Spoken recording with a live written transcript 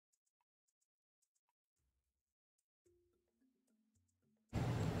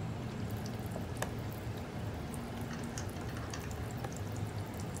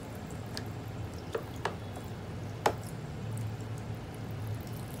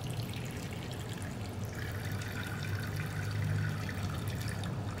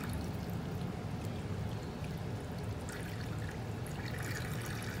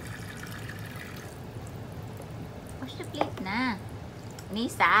the plate na.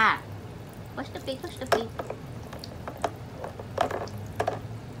 Nisa. Wash the plate, wash the plate.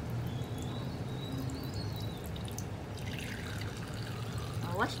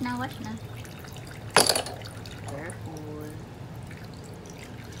 Oh, wash na, wash na. Careful.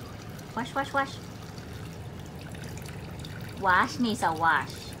 Wash, wash, wash. Wash, Nisa,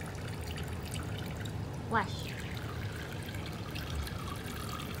 wash. Wash.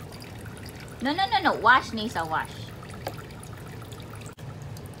 No, no, no, no. Wash, Nisa, wash.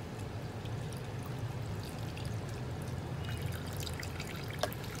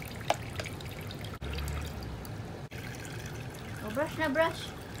 Oh, brush na, brush.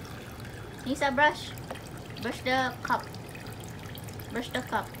 Nisa, brush. Brush the cup. Brush the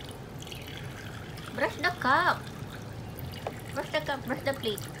cup. Brush the cup. Brush the cup. Brush the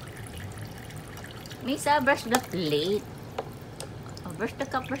plate. Nisa, brush the plate. Oh, brush the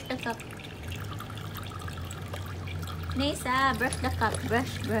cup. Brush the cup. Nisa, brush the cup.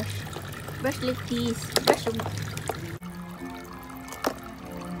 Brush, brush. Brush like this. Brush.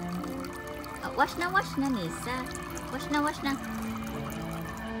 Oh, wash na, Nisa. Wash na.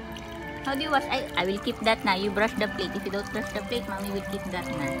 How do you wash? I will keep that na. You brush the plate. If you don't brush the plate, mommy will keep that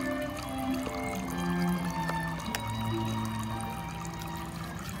na.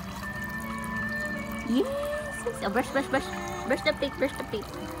 Yes. Oh, brush. Brush the plate. Brush the plate.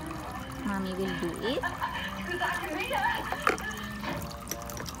 Mommy will do it.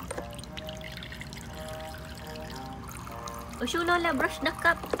 Oh, show Lola. Brush the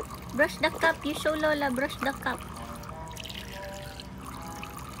cup. Brush the cup. You show Lola. Brush the cup.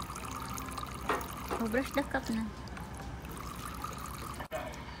 Oh, brush the cup na.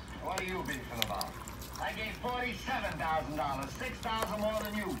 What are you beefing about? I gave $47,000, $6,000 more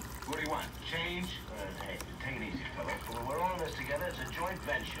than you. What do you want? Change? Hey, take it easy, fellas. We're all in this together. It's a joint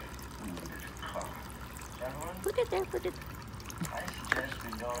venture. Car. Gentlemen? Put it there. Put it. I suggest we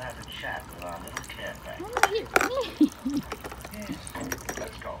go have a chat with our little caretaker. Mama, here. Yes.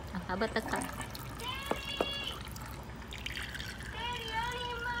 Let's go. How about the cup?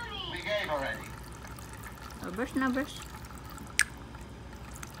 We gave already. Oh, brush na, brush.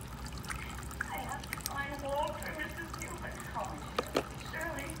 I have to find Walter, Mrs. Newman. Oh,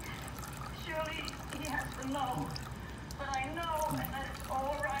 surely he has to know. But I know, and that's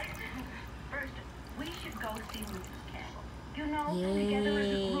all right. First, we should go see Mrs. Campbell. You know, together as a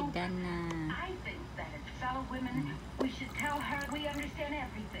Yay, group. done na. I think that as fellow women, we should tell her we understand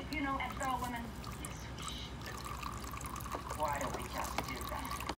everything. You know, as fellow women.